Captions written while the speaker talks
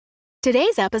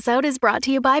Today's episode is brought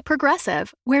to you by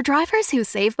Progressive, where drivers who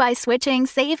save by switching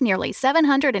save nearly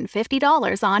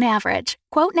 $750 on average.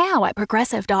 Quote now at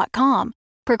Progressive.com.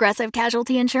 Progressive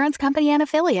Casualty Insurance Company and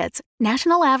Affiliates.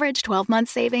 National average 12-month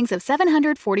savings of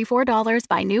 $744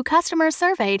 by new customers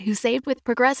surveyed who saved with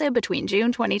Progressive between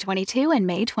June 2022 and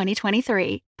May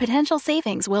 2023. Potential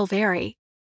savings will vary.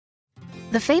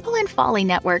 The Fable and Folly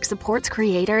Network supports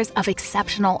creators of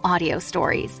exceptional audio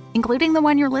stories, including the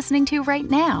one you're listening to right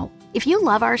now. If you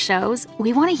love our shows,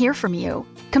 we want to hear from you.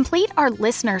 Complete our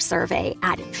listener survey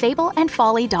at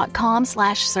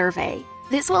fableandfolly.com/survey.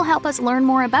 This will help us learn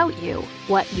more about you,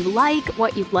 what you like,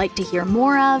 what you'd like to hear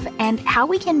more of, and how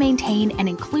we can maintain an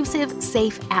inclusive,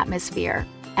 safe atmosphere.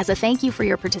 As a thank you for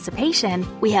your participation,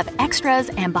 we have extras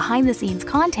and behind-the-scenes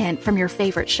content from your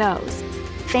favorite shows.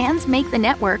 Fans make the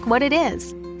network what it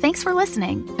is. Thanks for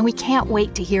listening, and we can't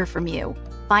wait to hear from you.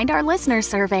 Find our listener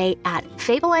survey at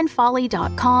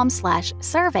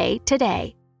fableandfolly.com/survey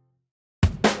today.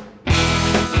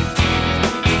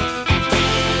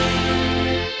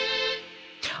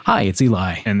 Hi, it's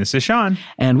Eli. And this is Sean.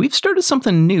 And we've started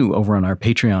something new over on our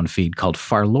Patreon feed called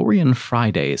Farlorian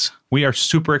Fridays. We are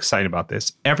super excited about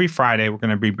this. Every Friday, we're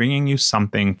going to be bringing you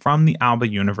something from the Alba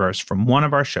universe from one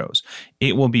of our shows.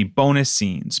 It will be bonus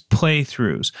scenes,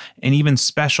 playthroughs, and even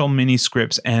special mini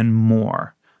scripts and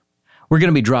more. We're going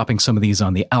to be dropping some of these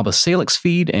on the Alba Salix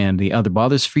feed and the Other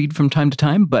Bothers feed from time to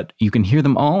time, but you can hear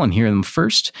them all and hear them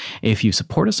first if you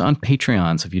support us on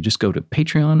Patreon. So if you just go to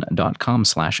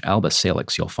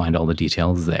patreon.com/albasalix, you'll find all the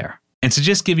details there. And to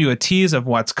just give you a tease of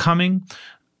what's coming,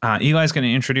 Eli's going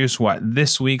to introduce what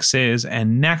this week's is,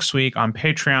 and next week on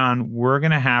Patreon, we're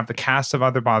going to have the cast of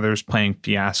Other Bothers playing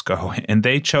Fiasco, and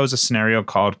they chose a scenario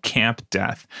called Camp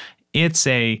Death. It's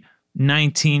a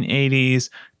 1980s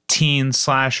teen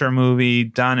slasher movie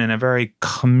done in a very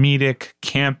comedic,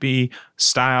 campy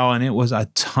style, and it was a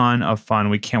ton of fun.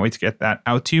 We can't wait to get that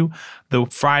out to you. The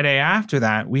Friday after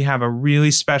that, we have a really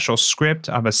special script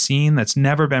of a scene that's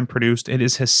never been produced. It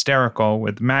is hysterical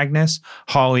with Magnus,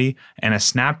 Holly, and a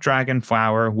snapdragon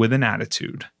flower with an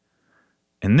attitude.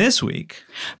 And this week,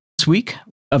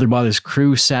 Other Bothers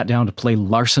crew sat down to play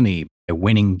Larceny by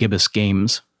winning Gibbous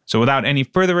Games. So without any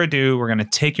further ado, we're going to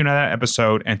take you to that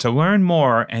episode. And to learn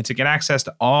more and to get access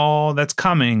to all that's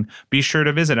coming, be sure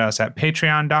to visit us at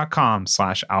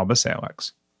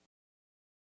patreon.com/albasalix.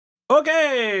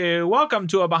 Okay, welcome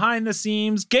to a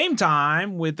behind-the-scenes game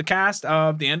time with the cast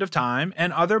of The End of Time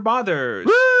and Other Bothers.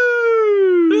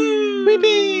 Woo! Woo!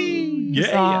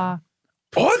 Yeah.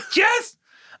 Oh, yes!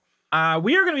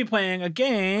 We are going to be playing a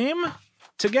game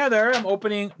together. I'm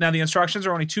opening. Now, the instructions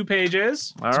are only 2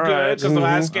 pages. It's good, because the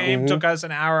last game took us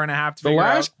an hour and a half to figure out. The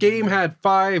last game had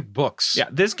 5 books. Yeah,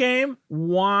 this game,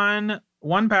 one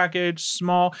package,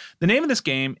 small. The name of this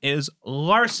game is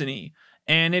Larceny,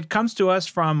 and it comes to us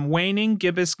from Waning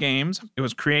Gibbous Games. It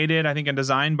was created, I think, and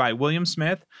designed by William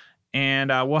Smith,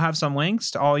 and we'll have some links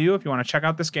to all you if you want to check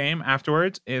out this game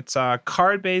afterwards. It's a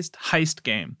card-based heist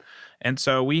game. And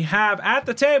so we have at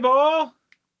the table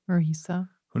Marisa,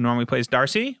 who normally plays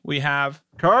Darcy. We have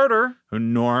Carter, who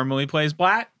normally plays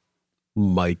Blatt.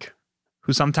 Mike,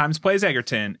 who sometimes plays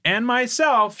Egerton. And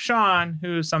myself, Sean,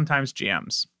 who sometimes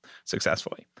GMs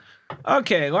successfully.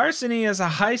 Okay, Larceny is a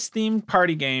heist-themed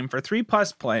party game for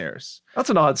 3+ players. That's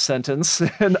an odd sentence.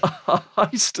 An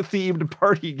heist-themed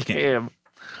party game.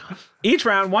 Each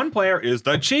round, one player is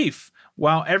the chief,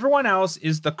 while everyone else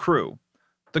is the crew.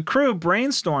 The crew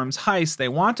brainstorms heists they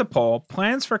want to pull,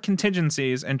 plans for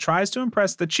contingencies, and tries to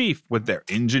impress the chief with their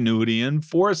ingenuity and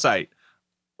foresight.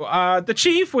 The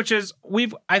chief, which is,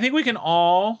 I think we can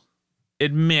all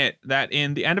admit that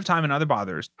in The End of Time and Other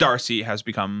Bothers, Darcy has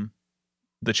become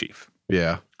the chief.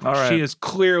 Yeah. All right. She is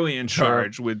clearly in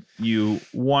charge with you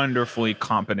wonderfully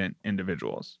competent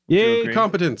individuals. Yay,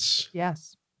 competence.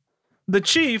 yes. The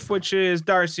chief, which is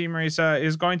Darcy, Marisa,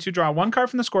 is going to draw 1 card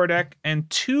from the score deck and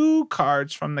 2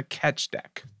 cards from the catch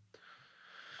deck.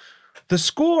 The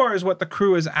score is what the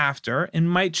crew is after and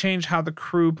might change how the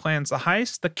crew plans the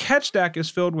heist. The catch deck is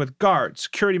filled with guards,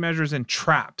 security measures, and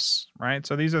traps, right?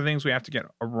 So these are the things we have to get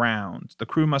around. The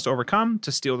crew must overcome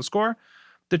to steal the score.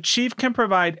 The chief can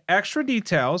provide extra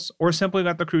details or simply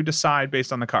let the crew decide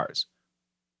based on the cards.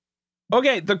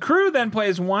 Okay, the crew then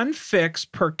plays 1 fix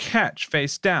per catch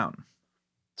face down.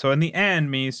 So in the end,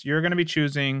 Mies, you're going to be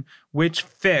choosing which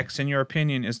fix, in your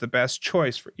opinion, is the best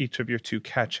choice for each of your 2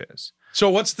 catches.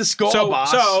 So what's the score,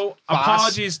 boss? So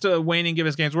apologies to Waning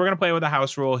Gibbous Games. We're going to play with a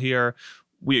house rule here.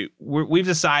 We've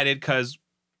decided, because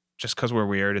we're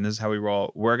weird and this is how we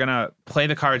roll, we're going to play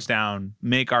the cards down,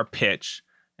 make our pitch,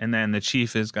 and then the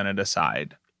chief is going to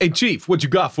decide. Hey, Chief, what you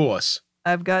got for us?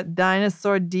 I've got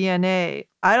dinosaur DNA.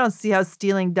 I don't see how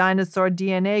stealing dinosaur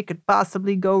DNA could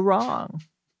possibly go wrong.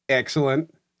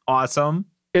 Excellent. Awesome.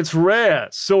 It's rare,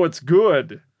 so it's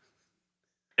good.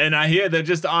 And I hear they're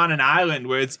just on an island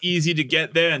where it's easy to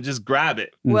get there and just grab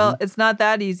it. Well, it's not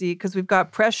that easy because we've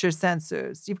got pressure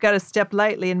sensors. You've got to step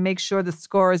lightly and make sure the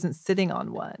score isn't sitting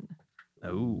on one.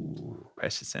 Oh,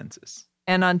 pressure sensors.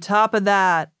 And on top of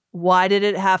that, why did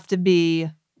it have to be,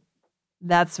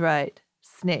 that's right,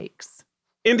 snakes?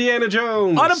 Indiana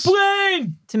Jones. On a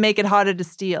plane! To make it harder to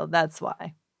steal, that's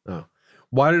why. Oh.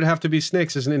 Why did it have to be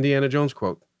snakes as an Indiana Jones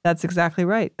quote? That's exactly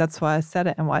right. That's why I said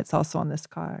it and why it's also on this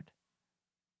card.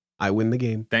 I win the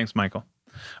game. Thanks, Michael.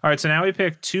 All right, so now we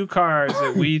pick 2 cards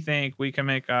that we think we can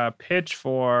make a pitch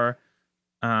for.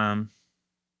 To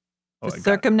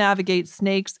circumnavigate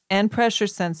snakes and pressure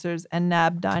sensors and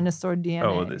nab dinosaur DNA.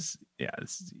 Oh, this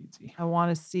is easy. I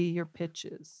want to see your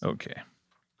pitches. Okay.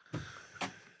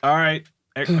 All right,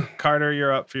 Carter,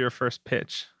 you're up for your first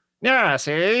pitch. Yeah,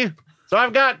 see? So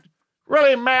I've got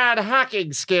really mad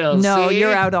hacking skills. No, see?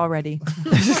 you're out already.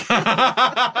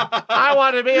 I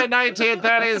want to be a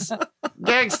 1930s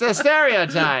gangster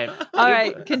stereotype. All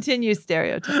right, continue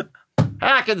stereotype.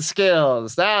 Hacking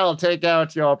skills. That'll take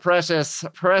out your precious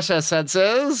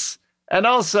senses. And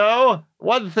also,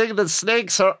 one thing that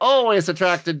snakes are always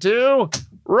attracted to,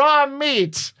 raw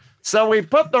meat. So we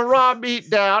put the raw meat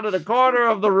down in a corner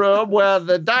of the room where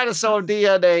the dinosaur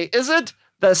DNA isn't.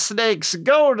 The snakes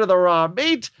go to the raw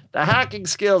meat. The hacking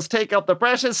skills take up the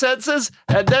pressure senses.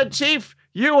 And then, Chief,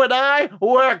 you and I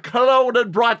were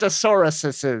cloned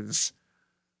brontosauruses.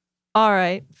 All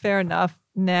right, fair enough.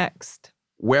 Next.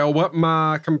 Well, what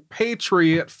my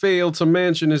compatriot failed to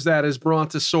mention is that it's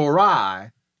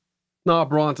brontosauri, not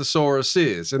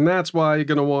brontosauruses. And that's why you're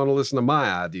going to want to listen to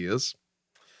my ideas.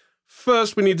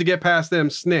 First, we need to get past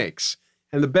them snakes.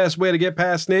 And the best way to get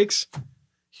past snakes?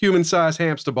 Human-sized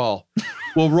hamster ball.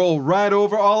 We'll roll right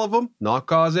over all of them, not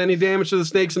cause any damage to the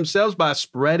snakes themselves by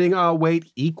spreading our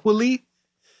weight equally,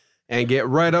 and get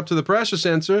right up to the pressure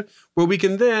sensor, where we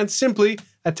can then simply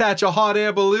attach a hot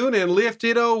air balloon and lift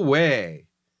it away.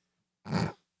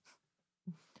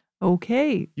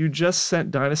 Okay. You just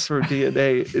sent dinosaur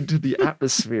DNA into the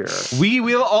atmosphere. We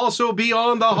will also be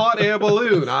on the hot air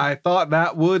balloon. I thought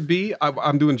that would be...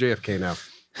 I'm doing JFK now.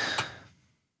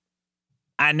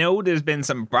 I know there's been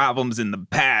some problems in the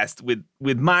past with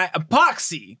my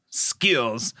epoxy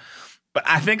skills, but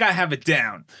I think I have it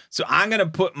down. So I'm going to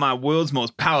put my world's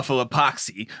most powerful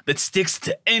epoxy that sticks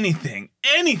to anything.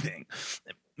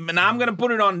 And I'm going to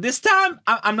put it on this time.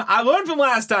 I learned from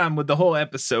last time with the whole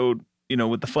episode,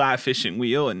 with the fly fishing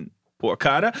wheel and poor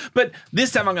Carter. But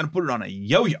this time I'm going to put it on a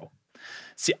yo-yo.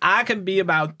 See, I can be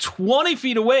about 20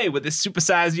 feet away with this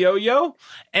supersized yo-yo,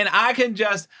 and I can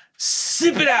just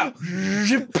zip it out,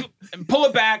 and pull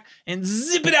it back, and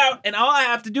zip it out. And all I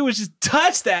have to do is just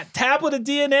touch that tablet of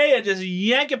DNA and just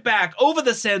yank it back over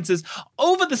the senses,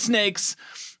 over the snakes.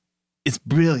 It's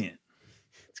brilliant.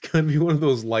 It's going to be one of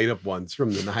those light-up ones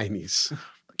from the 90s.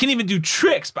 Can even do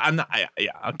tricks, but I'm not.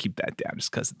 I'll keep that down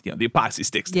just because the epoxy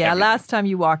sticks. To everything. Last time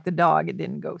you walked the dog, it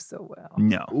didn't go so well.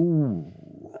 No.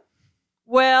 Ooh.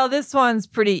 Well, this one's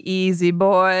pretty easy,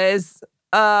 boys.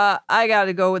 I got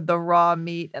to go with the raw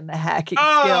meat and the hacking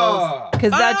skills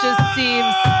because that just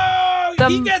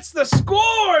seems. He gets the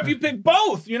score if you pick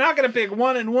both. You're not going to pick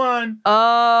 1 and 1.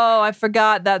 Oh, I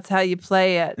forgot that's how you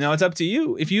play it. No, it's up to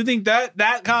you. If you think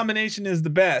that combination is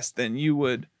the best, then you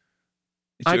would.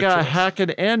 I got hacking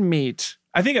and meat.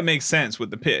 I think it makes sense with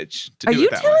the pitch. Are you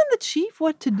telling the chief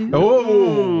what to do?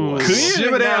 Oh,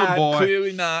 clearly down, boy.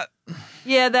 Clearly not.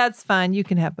 Yeah, that's fine. You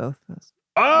can have both of those.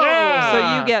 Oh, yeah.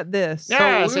 So you get this.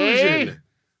 Yeah, Collusion. see?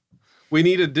 We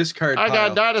need a discard pile. I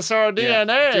got dinosaur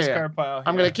DNA. Discard pile.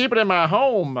 I'm going to keep it in my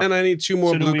home. And I need 2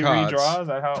 more So do blue we cards. redraw? Is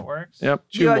that how it works? Yep.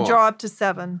 Two You more. draw up to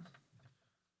 7.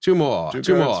 2 more.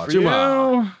 Two more. for 2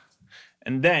 more. you.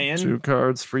 And then 2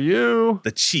 cards for you.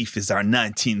 the chief is our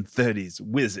 1930s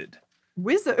wizard.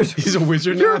 Wizard. He's a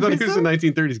wizard now. I thought he was a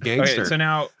 1930s gangster. Okay, so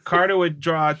now Carter would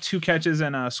draw 2 catches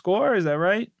and a score. Is that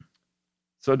right?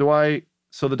 So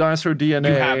the dinosaur DNA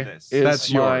You have this. is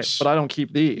That's yours. but I don't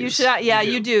keep these. You should.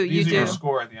 You do. You These are do. your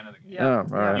score at the end of the game. Oh, all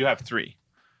right. You have 3.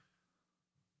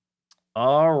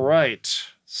 All right.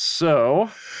 So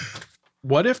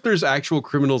What if there's actual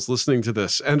criminals listening to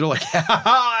this and they're like,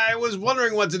 I was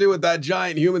wondering what to do with that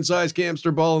giant human-sized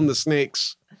hamster ball and the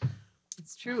snakes.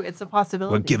 It's true. It's a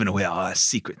possibility. We're giving away all our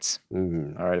secrets.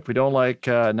 Mm. all right, if we don't like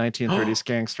 1930s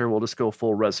gangster, we'll just go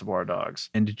full Reservoir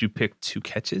Dogs. And did you pick 2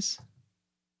 catches?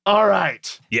 All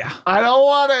right. Yeah. I don't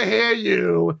want to hear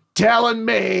you telling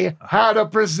me how to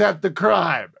present the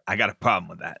crime. I got a problem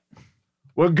with that.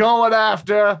 We're going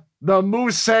after the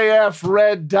Moussaieff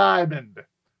Red Diamond,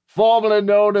 formerly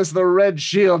known as the Red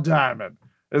Shield Diamond.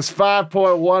 This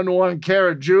 5.11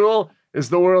 carat jewel is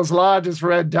the world's largest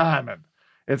red diamond.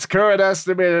 Its current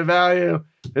estimated value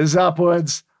is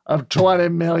upwards of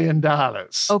 $20 million.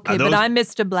 Okay, but I'm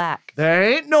Mr. Black. There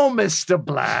ain't no Mr.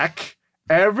 Black.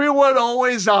 Everyone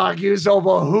always argues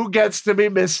over who gets to be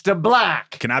Mr.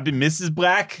 Black. Can I be Mrs.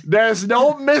 Black? There's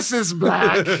no Mrs.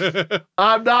 Black.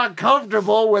 I'm not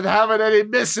comfortable with having any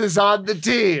misses on the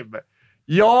team.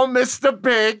 You're Mr.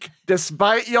 Pink,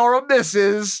 despite you're a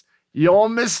Mrs. You're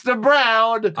Mr.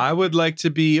 Brown. I would like to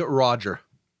be Roger.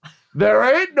 There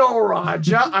ain't no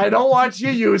Roger. I don't want you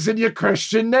using your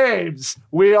Christian names.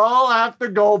 We all have to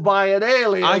go by an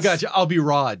alias. I got you. I'll be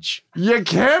Raj. You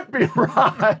can't be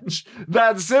Raj.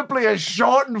 That's simply a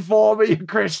shortened form of your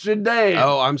Christian name.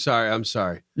 Oh, I'm sorry.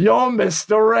 You're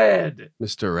Mr. Red.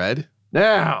 Mr. Red?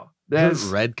 Now,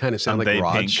 Doesn't red kind of sound like They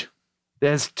Raj? pink.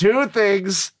 there's two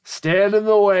things stand in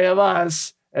the way of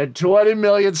us and 20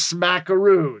 million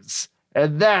smackaroos.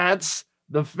 And that's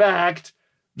the fact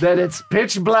that it's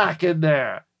pitch black in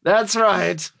there. That's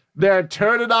right. They're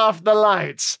turning off the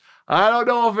lights. I don't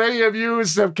know if any of you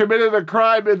have committed a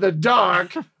crime in the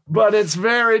dark, but it's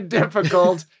very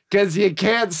difficult because you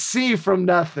can't see from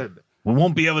nothing. We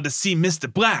won't be able to see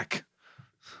Mr. Black.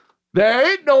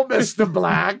 There ain't no Mr.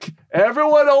 Black.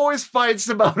 Everyone always fights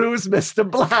about who's Mr.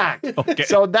 Black. Okay.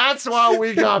 So that's why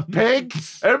we got pink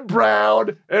and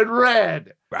brown and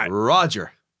red.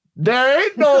 Roger. There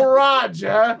ain't no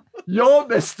Roger. You're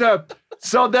Mr.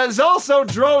 So there's also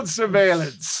drone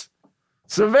surveillance.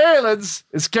 Surveillance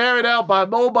is carried out by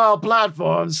mobile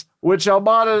platforms, which are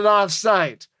monitored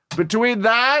off-site. Between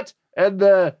that and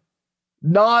the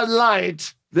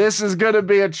non-light, this is going to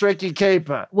be a tricky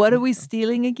caper. What are we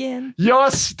stealing again?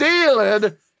 You're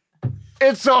stealing.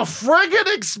 It's a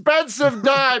friggin' expensive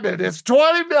diamond. It's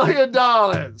 $20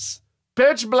 million.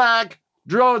 Pitch black,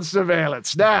 drone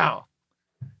surveillance. Now,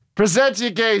 present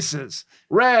your cases.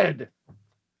 Red.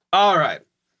 All right.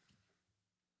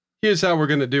 Here's how we're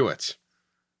going to do it.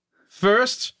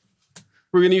 First,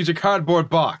 we're going to use a cardboard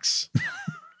box.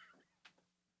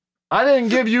 I didn't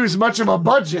give you as much of a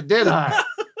budget, did I?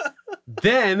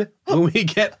 Then, when we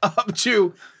get up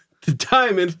to the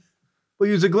diamond, we'll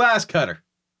use a glass cutter.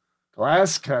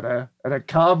 Glass cutter and a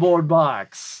cardboard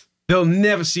box. They'll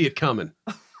never see it coming.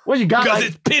 Well, you got Because like,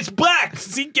 it's pitch black.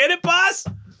 See, get it, boss?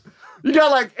 you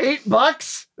got like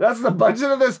 $8? That's the budget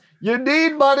of this? You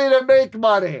need money to make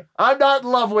money. I'm not in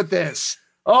love with this.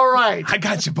 All right. I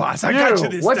got you, boss. I got you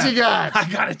this what time. you got? I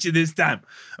got it you this time.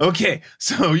 Okay,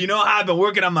 so you know how I've been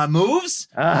working on my moves?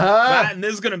 Uh-huh. Right, and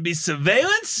there's going to be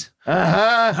surveillance?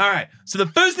 Uh-huh. All right, so the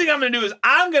first thing I'm going to do is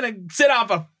I'm going to set off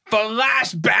a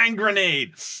flashbang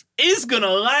grenade. It's gonna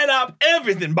light up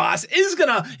everything, boss. It's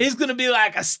gonna be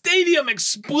like a stadium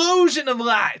explosion of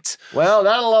light. Well,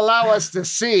 that'll allow us to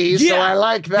see, so I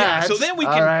like that. Yeah, so then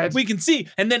we can see,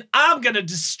 and then I'm gonna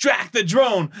distract the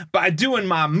drone by doing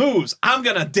my moves. I'm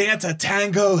gonna dance a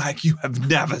tango like you have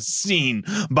never seen,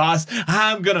 boss.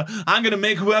 I'm gonna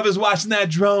make whoever's watching that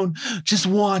drone just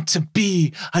want to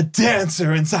be a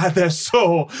dancer inside their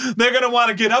soul. They're gonna want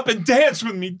to get up and dance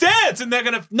with me, and they're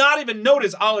gonna not even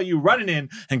notice all of you running in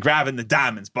and grabbing the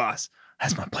diamonds, boss.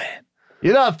 That's my plan.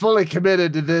 You're not fully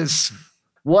committed to this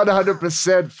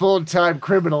 100% full-time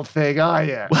criminal thing, are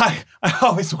you? Well, I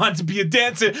always wanted to be a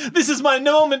dancer. This is my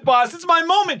moment, boss. It's my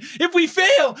moment. If we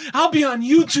fail, I'll be on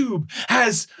YouTube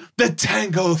as the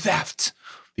tango theft.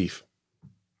 Thief.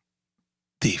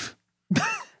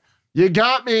 You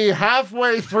got me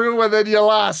halfway through and then you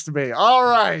lost me. All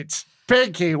right.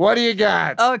 Pinky, what do you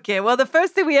got? Okay, well, the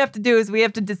first thing we have to do is we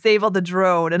have to disable the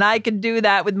drone, and I can do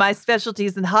that with my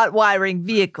specialties in hot wiring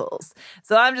vehicles.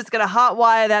 So I'm just going to hot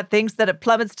wire that thing so that it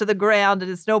plummets to the ground,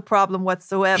 and it's no problem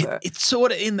whatsoever. It's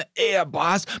sort of in the air,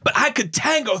 boss, but I could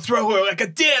tango throw her like a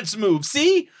dance move,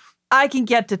 see? I can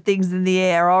get to things in the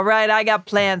air, all right? I got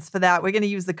plans for that. We're going to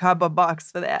use the cardboard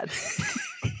box for that.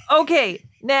 Okay,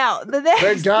 now, the next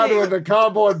Thank God thing, the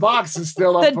cardboard box is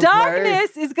still up the for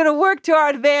darkness is going to work to our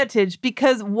advantage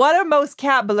because what are most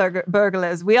cat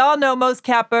burglars? We all know most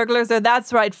cat burglars are,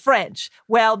 that's right, French.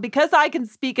 Well, because I can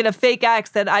speak in a fake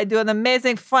accent, I do an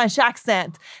amazing French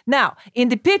accent. Now, in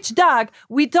the pitch dark,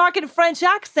 we talk in French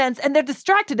accents and they're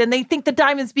distracted and they think the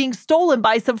diamond's being stolen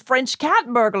by some French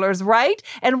cat burglars, right?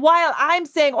 And while I'm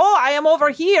saying, oh, I am over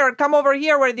here, come over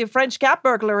here where the French cat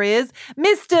burglar is,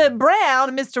 Mr. Brown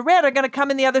and Mr. Red are going to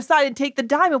come in the other side and take the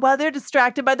diamond while they're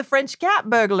distracted by the French cat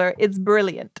burglar. It's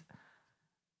brilliant.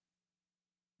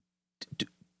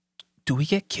 Do we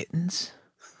get kittens?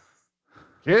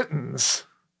 Kittens?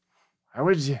 Why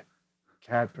would you?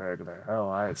 cat burglar. Oh,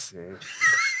 I see.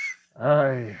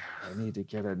 I need to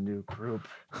get a new group.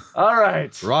 All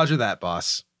right. Roger that,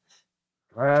 boss.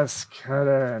 Glass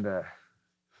cutter and a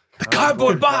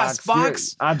cardboard box.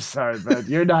 I'm sorry, but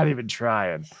you're not even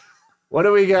trying. What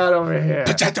do we got over here?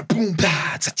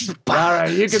 All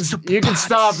right, you can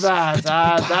stop that.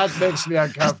 That makes me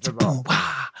uncomfortable.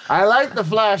 I like the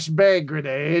flashbang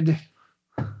grenade.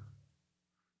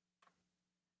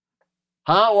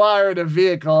 Hot-wired a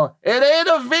vehicle. It ain't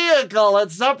a vehicle.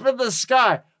 It's up in the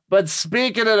sky. But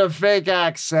speaking in a fake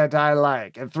accent, I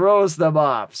like. It throws them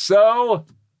off. So,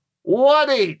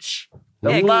 one each.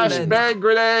 The Excellent. flashbang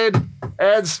grenade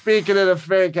and speaking in a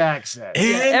fake accent.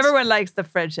 And Everyone likes the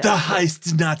French the accent. heist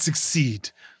did not succeed.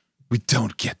 We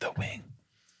don't get the wing.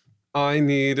 I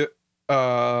need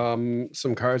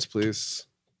some cards, please.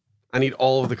 I need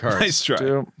all of the cards. Nice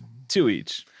try. Two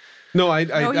each. No, I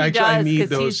No, he actually does, need 'cause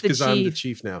those he's the because I'm the chief.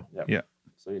 chief now.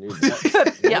 So you need one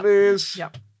of these.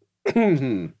 Yep.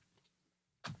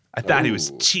 I thought he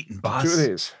was Ooh. cheating, boss. Two of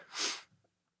these.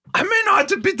 I may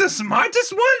not be the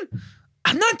smartest one.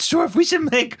 I'm not sure if we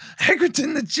should make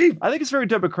Egerton the chief. I think it's very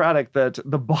democratic that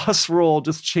the boss role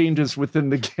just changes within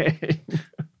the game.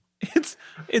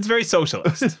 It's very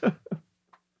socialist.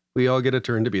 We all get a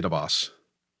turn to be the boss.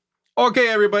 Okay,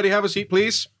 everybody, have a seat,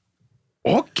 please.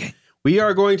 Okay. We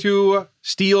are going to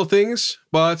steal things,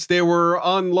 but they were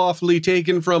unlawfully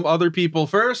taken from other people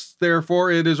first.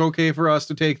 Therefore, it is okay for us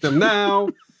to take them now.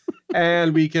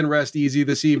 And we can rest easy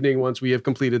this evening once we have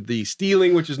completed the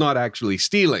stealing, which is not actually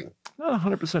stealing. Not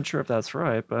 100% sure if that's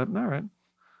right, but all right.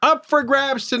 Up for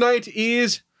grabs tonight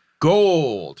is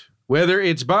gold. Whether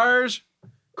it's bars,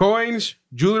 coins,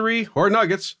 jewelry, or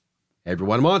nuggets,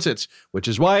 everyone wants it, which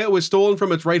is why it was stolen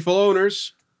from its rightful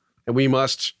owners, and we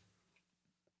must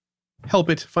help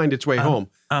it find its way home.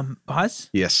 Boss,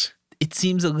 Yes. it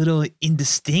seems a little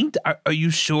indistinct. Are you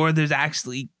sure there's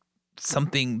actually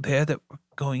something there that we're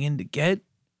going in to get?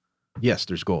 Yes,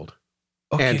 there's gold.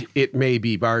 Okay. And it may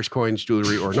be bars, coins,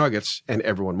 jewelry, or nuggets, and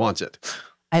everyone wants it.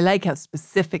 I like how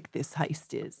specific this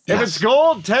heist is. If it's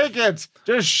gold, take it.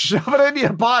 Just shove it into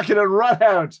your pocket and run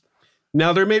out.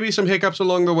 Now, there may be some hiccups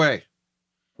along the way,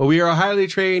 but we are a highly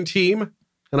trained team,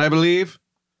 and I believe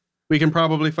we can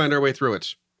probably find our way through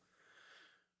it.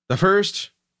 The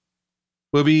first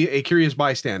will be a curious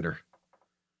bystander.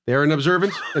 They are an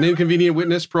observant, an inconvenient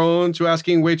witness prone to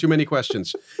asking way too many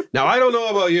questions. Now, I don't know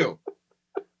about you,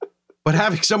 but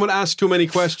having someone ask too many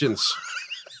questions,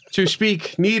 to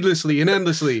speak needlessly and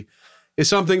endlessly, is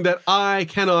something that I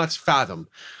cannot fathom.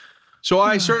 So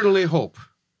I certainly hope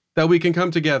that we can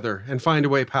come together and find a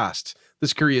way past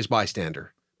this curious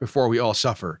bystander before we all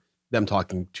suffer them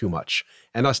talking too much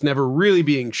and us never really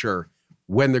being sure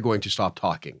when they're going to stop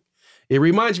talking. It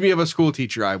reminds me of a school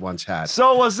teacher I once had.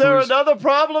 So was there another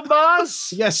problem,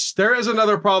 boss? Yes, there is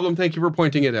another problem. Thank you for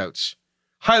pointing it out.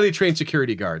 Highly trained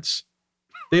security guards.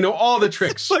 They know all the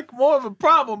tricks. It's like more of a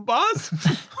problem, boss.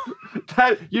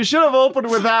 You should have opened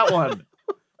with that one,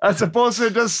 as opposed to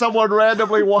just someone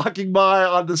randomly walking by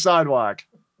on the sidewalk.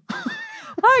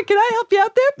 Hi, can I help you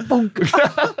out there?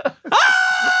 Bonk.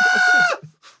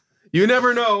 You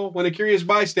never know when a curious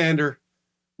bystander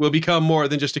will become more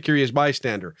than just a curious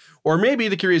bystander. Or maybe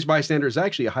the curious bystander is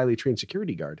actually a highly trained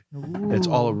security guard. And it's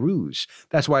all a ruse.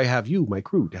 That's why I have you, my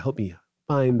crew, to help me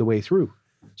find the way through.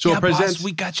 So yeah, it presents... boss,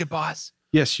 we got you, boss.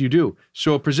 Yes, you do.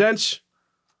 So it presents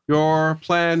your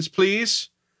plans, please,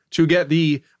 to get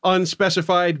the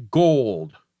unspecified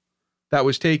gold that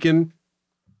was taken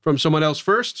from someone else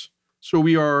first. So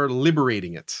we are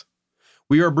liberating it.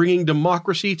 We are bringing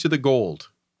democracy to the gold.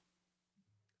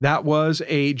 That was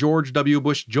a George W.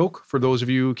 Bush joke for those of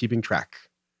you keeping track.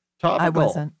 Topical. I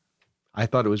wasn't. I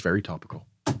thought it was very topical.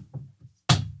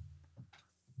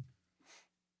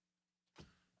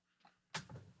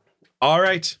 All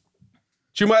right.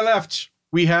 To my left,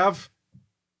 we have...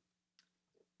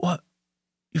 What?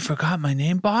 You forgot my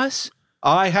name, boss?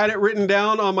 I had it written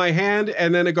down on my hand,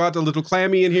 and then it got a little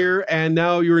clammy in here, and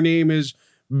now your name is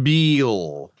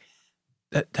Beal.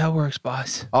 That works,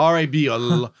 boss. All right,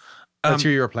 Beal. Let's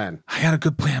hear your plan. I got a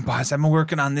good plan, boss. I've been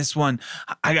working on this one.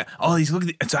 I got all these. Look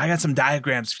at so I got some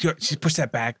diagrams. Just push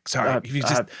that back. Sorry. If you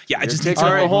just, I just need taking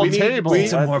some, up the whole we need- table. we need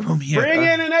some more room here. Bring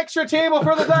in an extra table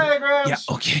for the diagrams.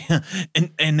 Yeah, okay.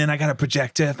 And then I got a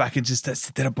projector. If I can just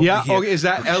set that up over Yeah, here. okay. Is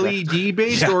that LED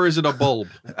based Yeah. or is it a bulb?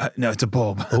 No, it's a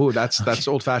bulb. Oh, that's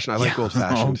old fashioned. I like old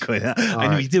fashioned. Oh, good. I know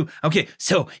right. you do. Okay,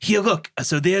 so here, look.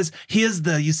 So here's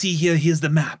the. You see here. Here's the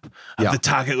map of Yeah. the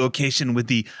target location with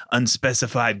the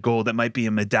unspecified gold. that might be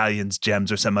in medallions,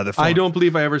 gems, or some other form. I don't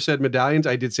believe I ever said medallions.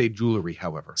 I did say jewelry,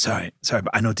 however. Sorry, but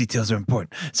I know details are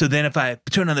important. So then if I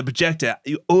turn on the projector,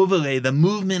 you overlay the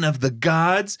movement of the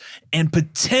guards and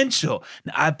potential.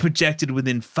 Now, I projected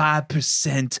within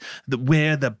 5%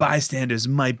 where the bystanders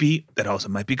might be, that also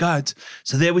might be guards.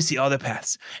 So there we see all the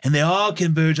paths, and they all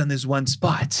converge on this one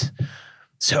spot.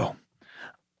 So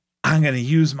I'm going to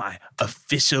use my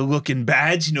official looking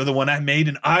badge, the one I made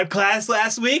in art class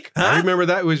last week. Huh? I remember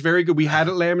that. It was very good. We had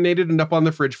it laminated and up on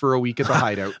the fridge for a week at the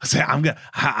hideout. So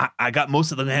I got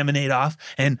most of the laminate off,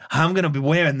 and I'm going to be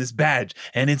wearing this badge,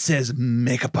 and it says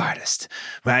makeup artist,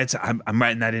 right? So I'm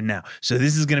writing that in now. So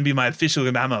this is going to be my official,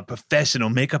 I'm a professional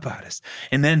makeup artist.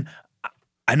 And then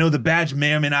I know the badge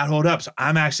may or may not hold up, so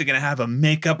I'm actually going to have a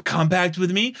makeup compact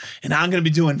with me, and I'm going to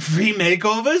be doing free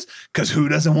makeovers, because who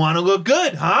doesn't want to look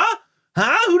good, huh?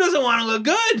 Who doesn't want to look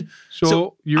good?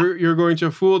 So you're going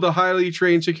to fool the highly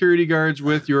trained security guards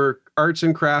with your arts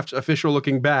and crafts official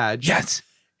looking badge. Yes.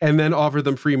 And then offer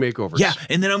them free makeovers. Yeah,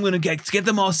 and then I'm going to get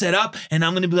them all set up, and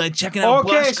I'm going to be like checking out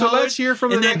blush Okay, so colors, let's hear from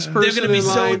the and then next person they're going to be in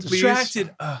so line, please. distracted.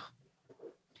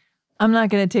 I'm not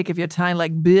going to take up your time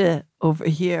like bleh over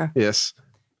here. Yes.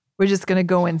 We're just going to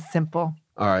go in simple.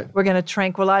 All right. We're going to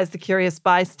tranquilize the curious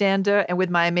bystander. And with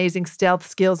my amazing stealth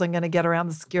skills, I'm going to get around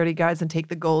the security guards and take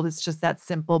the gold. It's just that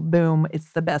simple. Boom.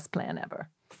 It's the best plan ever.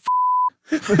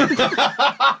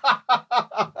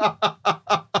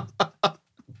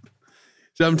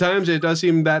 Sometimes it does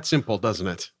seem that simple, doesn't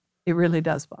it? It really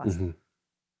does, boss. Mm-hmm.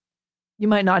 You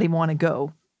might not even want to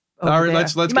go. All right, there.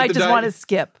 let's You get might the just want to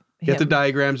skip. Get the him.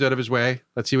 diagrams out of his way.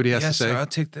 Let's see what he has to Yes, say. sir, I'll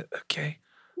take that. Okay.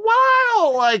 What I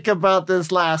don't like about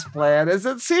this last plan is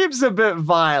it seems a bit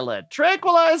violent.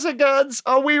 Tranquilizer guns?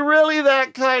 Are we really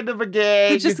that kind of a gang?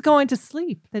 They're just going to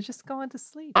sleep. They're just going to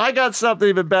sleep. I got something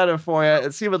even better for you.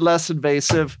 It's even less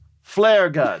invasive. Flare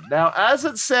gun. Now, as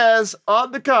it says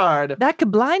on the card, That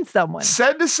could blind someone.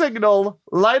 send a signal,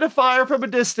 light a fire from a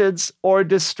distance, or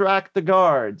distract the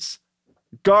guards.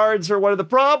 Guards are one of the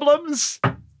problems.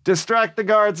 Distract the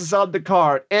guards is on the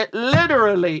card. It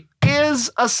literally is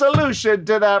a solution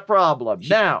to that problem.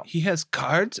 Now, He has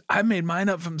cards? I made mine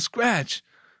up from scratch.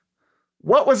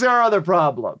 what was our other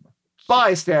problem?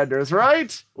 Bystanders,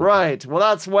 right? Right. Well,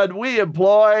 that's when we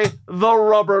employ the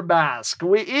rubber mask.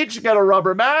 We each get a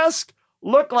rubber mask,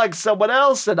 look like someone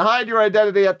else, and hide your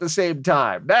identity at the same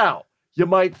time. Now, you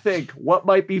might think, what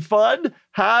might be fun?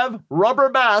 Have rubber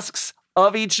masks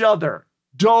of each other.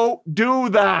 Don't do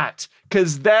that,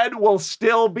 because then we'll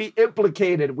still be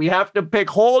implicated. We have to pick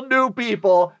whole new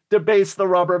people to base the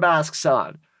rubber masks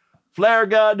on. Flare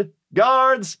gun,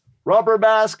 guards, rubber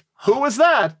mask. Who was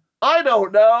that? I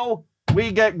don't know.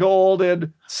 We get gold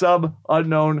in some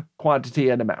unknown quantity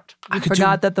and amount. I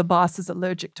forgot that the boss is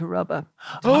allergic to rubber.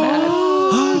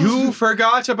 You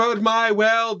forgot about my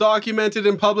well-documented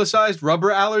and publicized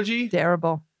rubber allergy?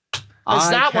 Terrible. Is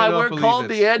I that why cannot we're believe called it.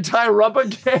 the anti-rubber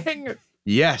gang?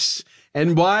 Yes.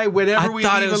 And why, whenever I we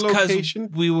thought leave it was a because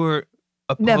location... we were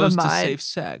Never opposed to mind. safe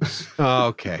sex. Oh,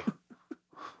 okay.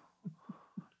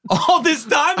 All this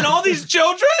time and all these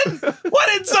children? What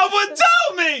did someone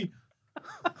tell me?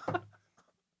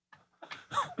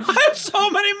 I have so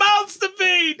many mouths to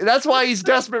feed. That's why he's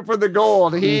desperate for the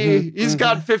gold. He's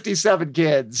got 57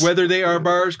 kids. Whether they are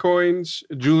bars, coins,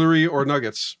 jewelry, or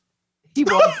nuggets. He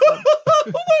wants them. Oh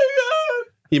my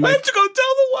God. He I might... have to go tell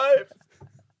the wife.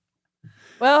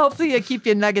 Well, hopefully you keep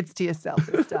your nuggets to yourself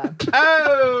this time.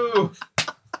 Oh!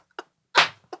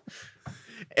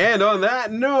 And on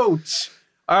that note,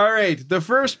 all right, the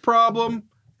first problem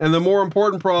and the more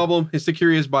important problem is the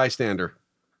curious bystander.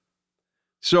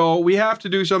 So we have to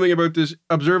do something about this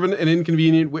observant and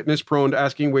inconvenient witness prone to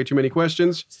asking way too many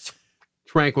questions.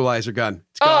 Tranquilizer gun.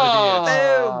 It's gotta be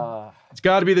it. Oh. It's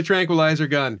got to be the tranquilizer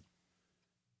gun.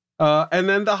 And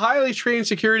then the highly trained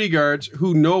security guards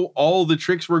who know all the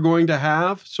tricks we're going to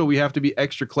have, so we have to be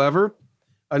extra clever.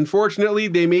 Unfortunately,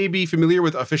 they may be familiar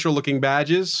with official-looking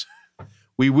badges.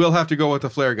 We will have to go with the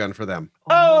flare gun for them.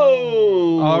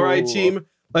 Oh! All right, team.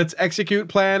 Let's execute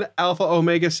plan Alpha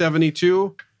Omega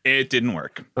 72. It didn't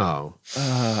work. Oh.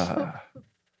 So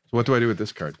what do I do with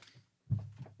this card?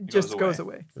 Just goes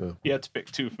away. You have to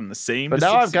pick two from the same. But to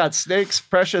now I've succeed. got snakes,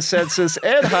 precious senses,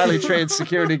 and highly trained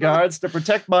security guards to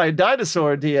protect my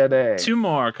dinosaur DNA. two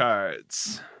more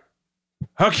cards.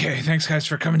 Okay, thanks guys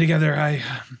for coming together. I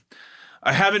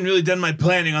haven't really done my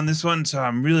planning on this one, so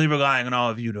I'm really relying on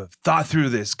all of you to have thought through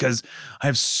this because I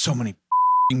have so many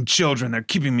f***ing children. They're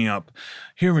keeping me up.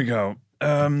 Here we go.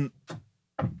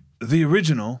 The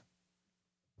original.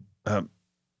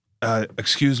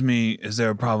 Excuse me, is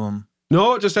there a problem?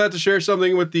 No, just had to share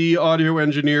something with the audio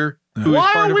engineer.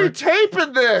 Why are we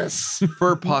taping this?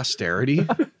 For posterity.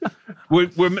 We're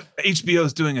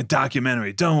HBO's doing a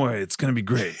documentary. Don't worry, it's gonna be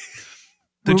great.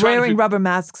 We're wearing rubber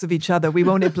masks of each other. We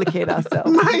won't implicate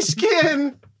ourselves. My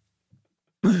skin.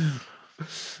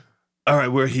 All right,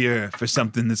 we're here for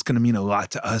something that's gonna mean a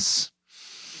lot to us.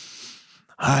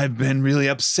 I've been really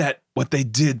upset what they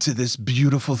did to this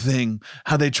beautiful thing,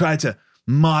 how they tried to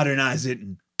modernize it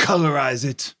and colorize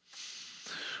it.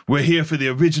 We're here for the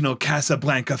original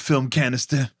Casablanca film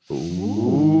canister.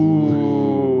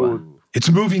 Ooh. It's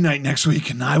movie night next week,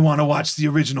 and I want to watch the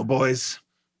original, boys,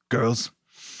 girls.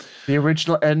 The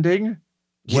original ending?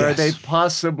 Where Yes. they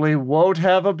possibly won't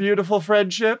have a beautiful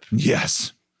friendship?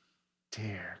 Yes,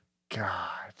 Dear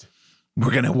God.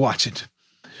 we're going to watch it.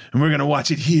 And we're going to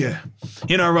watch it here,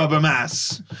 in our rubber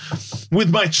masks, with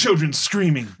my children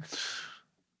screaming.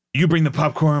 You bring the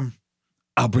popcorn,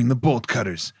 I'll bring the bolt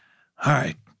cutters. All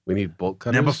right. We need bolt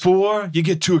cutters. Now, before you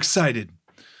get too excited,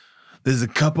 there's a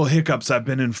couple hiccups I've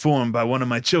been informed by one of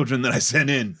my children that I sent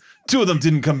in. 2 of them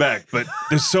didn't come back, but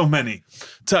there's so many.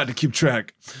 It's hard to keep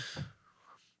track.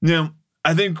 Now,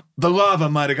 I think the lava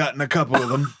might have gotten a couple of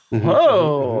them.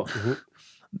 Whoa.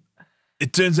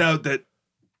 It turns out that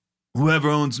whoever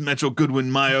owns Metro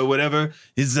Goodwin Maya or whatever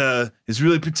is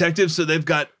really protective, so they've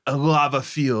got a lava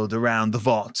field around the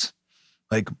vault.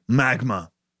 Like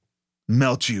magma.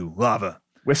 Melt you, lava.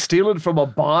 We're stealing from a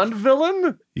Bond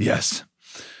villain? Yes.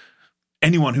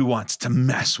 Anyone who wants to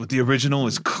mess with the original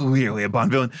is clearly a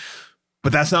Bond villain.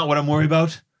 But that's not what I'm worried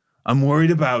about. I'm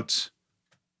worried about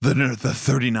the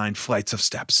 39 flights of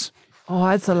steps. Oh,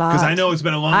 that's a lot. Because I know it's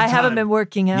been a long time. I haven't been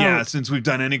working out. Yeah, since we've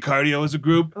done any cardio as a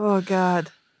group. Oh, God.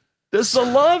 Does the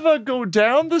lava go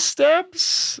down the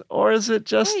steps? Or is it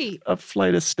just Wait. a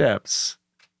flight of steps?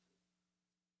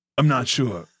 I'm not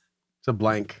sure. It's a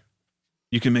blank.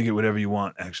 You can make it whatever you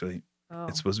want, actually. Oh.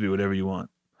 It's supposed to be whatever you want.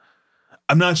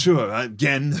 I'm not sure.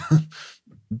 Again,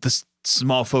 the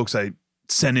small folks I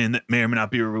sent in that may or may not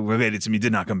be related to me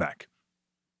did not come back.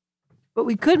 But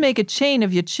we could make a chain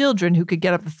of your children who could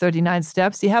get up the 39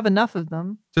 steps. You have enough of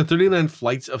them. So 39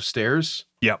 flights of stairs.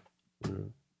 Yep.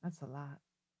 That's a lot.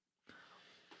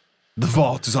 The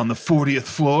vault is on the 40th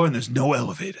floor and there's no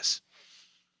elevators.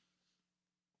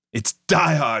 It's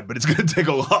die hard, but it's going to take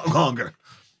a lot longer.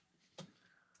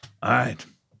 All right.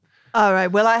 All right.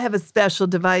 Well, I have a special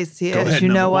device here. Go As ahead, you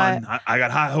number know, one. I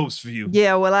got high hopes for you.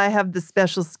 Yeah, well, I have the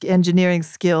special engineering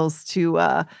skills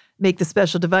to make the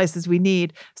special devices we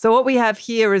need. So what we have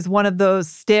here is one of those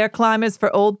stair climbers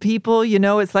for old people. You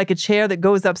know, it's like a chair that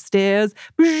goes upstairs.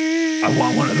 I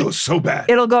want one of those so bad.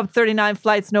 It'll go up 39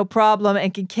 flights, no problem,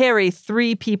 and can carry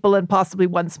 3 people and possibly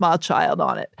 1 small child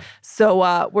on it.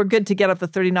 So we're good to get up the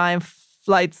 39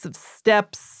 flights of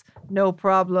steps, no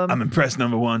problem. I'm impressed,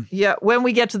 number one. Yeah, when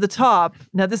we get to the top,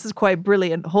 now this is quite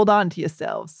brilliant. Hold on to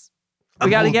yourselves. We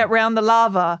got to get around the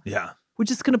lava. Yeah. We're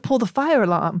just going to pull the fire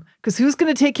alarm because who's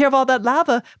going to take care of all that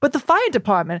lava but the fire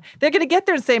department? They're going to get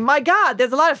there and say, my God,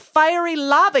 there's a lot of fiery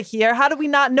lava here. How do we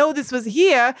not know this was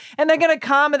here? And they're going to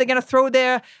come and they're going to throw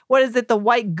their, what is it, the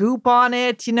white goop on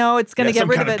it. You know, it's going to get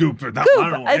rid of it. Goop. Or not, Goop. I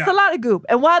don't know, It's a lot of goop.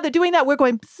 And while they're doing that, we're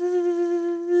going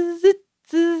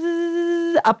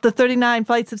up the 39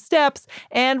 flights of steps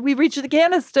and we reach the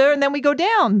canister and then we go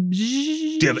down. Do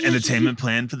you have an entertainment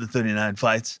plan for the 39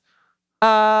 flights?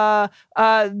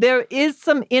 There is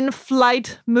some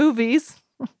in-flight movies.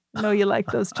 I know you like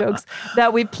those jokes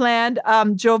that we planned.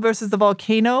 Joe versus the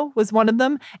volcano was one of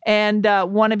them, and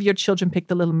one of your children picked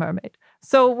The Little Mermaid.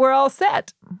 So we're all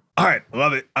set. All right.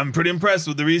 Love it. I'm pretty impressed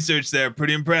with the research there.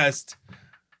 Pretty impressed.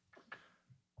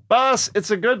 Boss,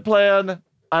 it's a good plan.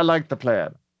 I like the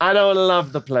plan. I don't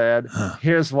love the plan.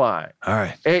 Here's why. All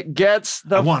right. It gets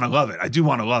I want to love it. I do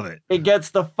want to love it. It gets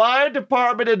the fire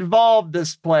department involved,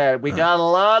 this plan. We got a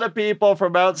lot of people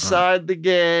from outside the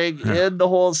gang in the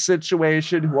whole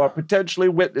situation who are potentially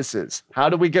witnesses. How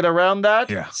do we get around that?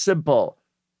 Yeah. Simple.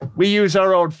 We use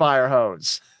our own fire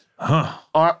hose. Huh.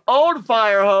 Our own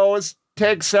fire hose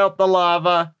takes out the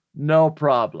lava, no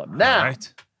problem. Now, All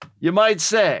right. you might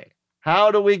say,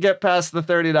 how do we get past the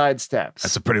 39 steps?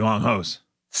 That's a pretty long hose.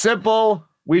 Simple,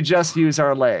 we just use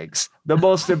our legs. The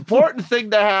most important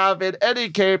thing to have in any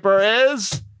caper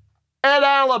is an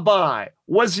alibi.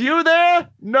 Was you there?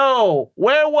 No.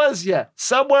 Where was you?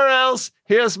 Somewhere else.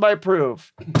 Here's my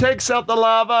proof. Takes out the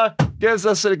lava, gives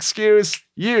us an excuse.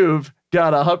 You've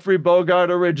got a Humphrey Bogart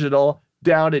original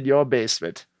down in your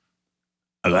basement.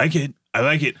 I like it. I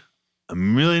like it.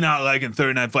 I'm really not liking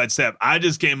 39 flight step. I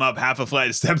just came up half a flight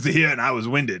of steps to here and I was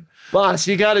winded. Boss,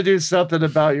 you got to do something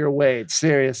about your weight.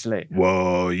 Seriously.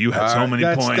 Whoa, you have so many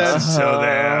points. that's- So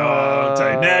there. Oh, I'll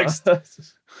tell you next.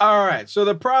 All right. So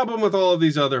the problem with all of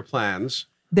these other plans.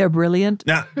 They're brilliant.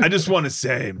 Now, I just want to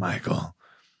say, Michael,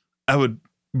 I would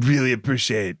really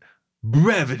appreciate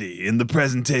brevity in the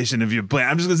presentation of your plan.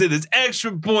 I'm just going to say there's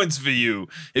extra points for you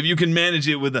if you can manage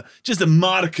it with just a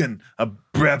modicum of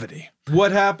brevity.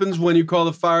 What happens when you call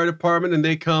the fire department and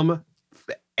they come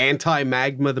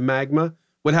anti-magma the magma?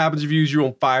 What happens if you use your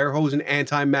own fire hose and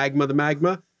anti-magma the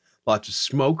magma? Lots of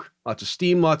smoke, lots of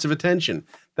steam, lots of attention.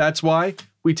 That's why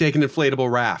we take an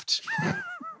inflatable raft.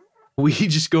 We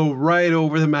just go right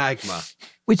over the magma.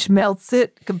 Which melts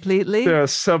it completely. There are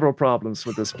several problems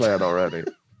with this plan already.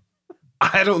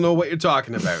 I don't know what you're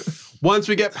talking about. Once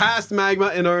we get past magma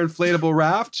in our inflatable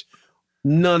raft,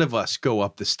 none of us go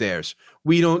up the stairs.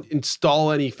 We don't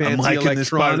install any fancy I'm liking electronics. this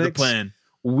part of the plan.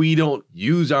 We don't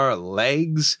use our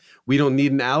legs. We don't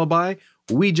need an alibi.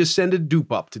 We just send a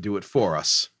dupe up to do it for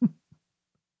us.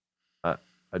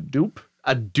 A dupe?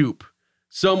 A dupe.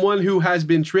 Someone who has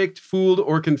been tricked, fooled,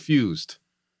 or confused.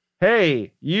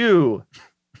 Hey, you,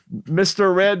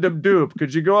 Mr. Random Dupe,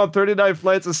 could you go up 39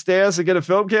 flights of stairs and get a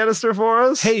film canister for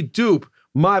us? Hey, dupe,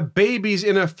 my baby's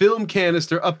in a film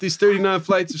canister up these 39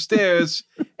 flights of stairs,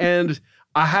 and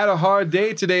I had a hard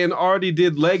day today and already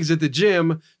did legs at the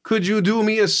gym. Could you do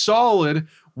me a solid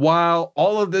while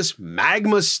all of this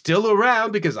magma's still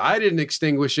around because I didn't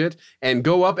extinguish it and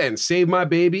go up and save my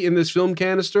baby in this film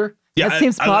canister? Yeah, That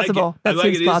seems possible. I That like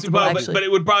seems it. It is possible, possible, actually. but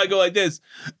it would probably go like this.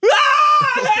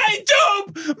 Hey,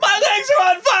 Dope! My legs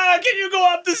are on fire! Can you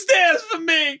go up the stairs for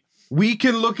me? We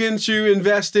can look into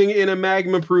investing in a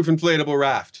magma-proof inflatable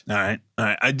raft. All right.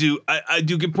 I do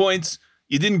get points.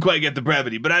 You didn't quite get the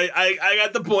brevity, but I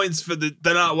got the points for the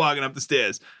not walking up the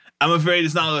stairs. I'm afraid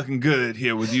it's not looking good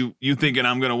here with you thinking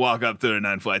I'm going to walk up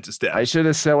 39 flights of stairs. I should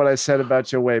have said what I said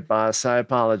about your weight, boss. I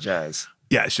apologize.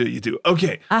 Yeah, sure you do.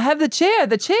 Okay. I have the chair.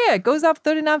 The chair goes up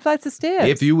 39 flights of stairs.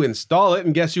 If you install it,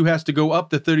 and guess who has to go up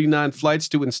the 39 flights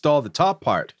to install the top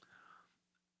part?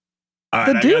 All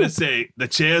The right, I got to dupe. say, the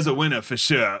chair's a winner for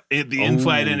sure. The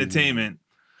in-flight entertainment.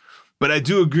 But I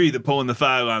do agree that pulling the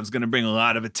fire alarm is going to bring a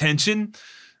lot of attention.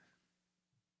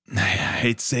 I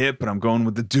hate to say it, but I'm going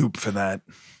with the dupe for that.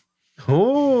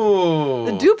 Oh.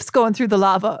 The dupe's going through the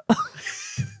lava.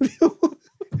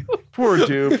 Poor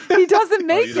Dupe. He doesn't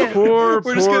make it. Poor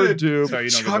We're just gonna Dupe. So you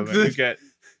don't Chuck get the, the- you get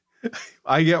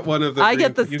I get one of the. I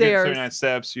get the you get stairs. 39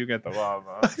 steps, you get the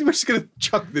lava. We're just gonna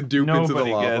chuck the dupe into the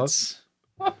Nobody lava. gets.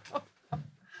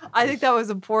 I think that was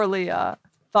a poorly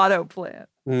thought out plan.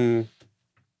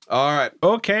 All right.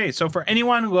 Okay, so for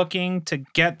anyone looking to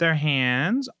get their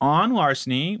hands on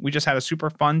Larceny, we just had a super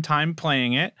fun time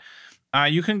playing it.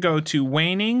 You can go to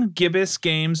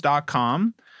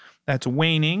waningibbosgames.com. That's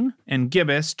waning and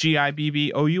Gibbous,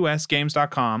 Gibbous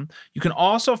games.com. You can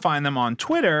also find them on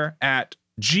Twitter at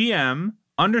GM_WG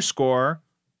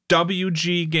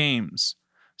Games.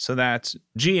 So that's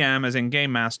GM as in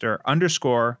Game Master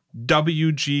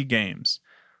 _WG Games.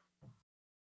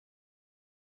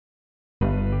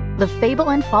 The Fable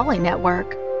and Folly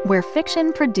Network, where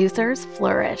fiction producers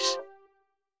flourish.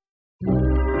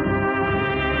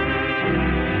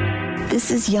 This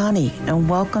is Yanni, and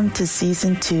welcome to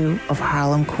Season 2 of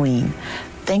Harlem Queen.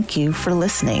 Thank you for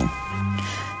listening.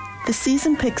 The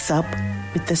season picks up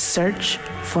with the search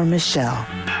for Michelle.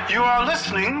 You are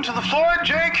listening to the Floyd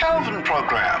J. Calvin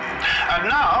program. And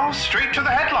now, straight to the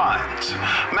headlines.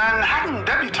 Manhattan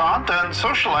debutante and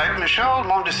socialite Michelle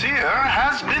Mondesir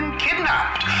has been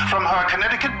kidnapped from her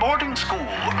Connecticut boarding school.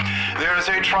 There is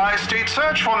a tri-state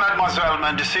search for Mademoiselle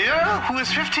Mondesir, who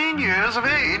is 15 years of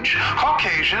age,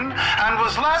 Caucasian, and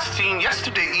was last seen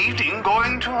yesterday evening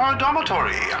going to her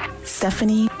dormitory.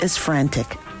 Stephanie is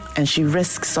frantic, and she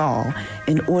risks all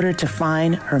in order to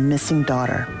find her missing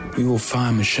daughter. We will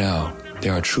find Michelle.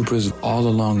 There are troopers all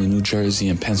along the New Jersey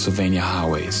and Pennsylvania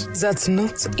highways. That's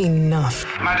not enough.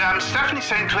 Madame Stephanie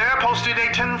St. Clair posted a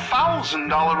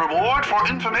 $10,000 reward for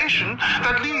information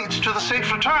that leads to the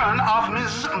safe return of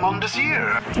Ms.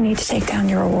 Mondesir. You need to take down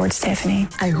your reward, Stephanie.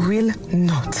 I will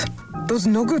not. Those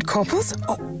no-good couples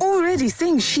are already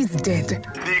saying she's dead.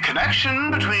 The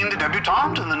connection between the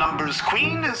debutante and the numbers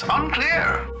queen is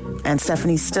unclear. And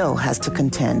Stephanie still has to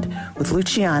contend with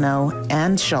Luciano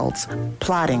and Schultz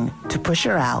plotting to push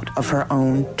her out of her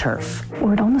own turf.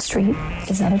 Word on the street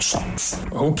is that it's Schultz.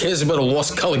 Who cares about a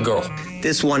lost colored girl?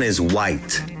 This one is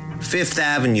white. Fifth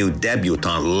Avenue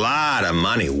debutante, lot of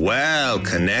money, well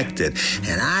connected.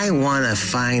 And I want to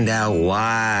find out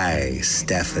why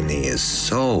Stephanie is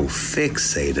so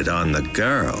fixated on the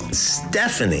girl.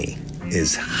 Stephanie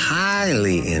is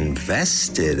highly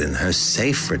invested in her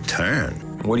safe return.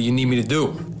 What do you need me to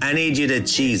do? I need you to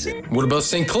cheese it. What about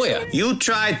St. Clair? You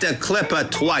tried to clip her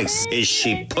twice. Is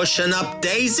she pushing up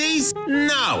daisies?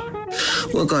 No.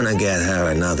 We're gonna get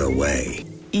her another way.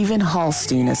 Even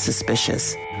Hallstein is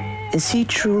suspicious. Is he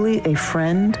truly a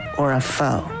friend or a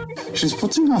foe? She's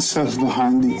putting herself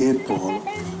behind the 8 ball.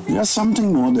 There's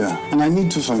something more there, and I need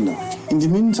to find out. In the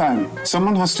meantime,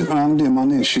 someone has to earn the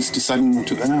money she's deciding not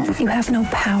to earn. You have no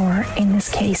power in this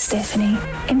case, Stephanie.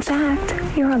 In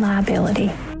fact, you're a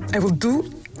liability. I will do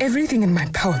everything in my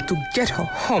power to get her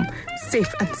home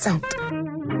safe and sound.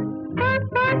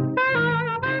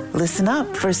 Listen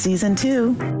up for Season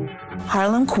 2.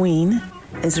 Harlem Queen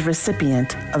is a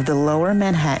recipient of the Lower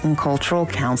Manhattan Cultural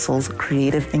Council's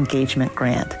Creative Engagement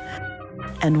Grant.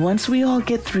 And once we all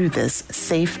get through this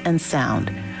safe and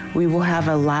sound, we will have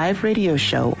a live radio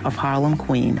show of Harlem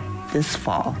Queen this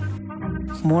fall.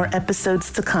 More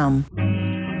episodes to come.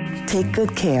 Take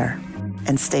good care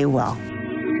and stay well.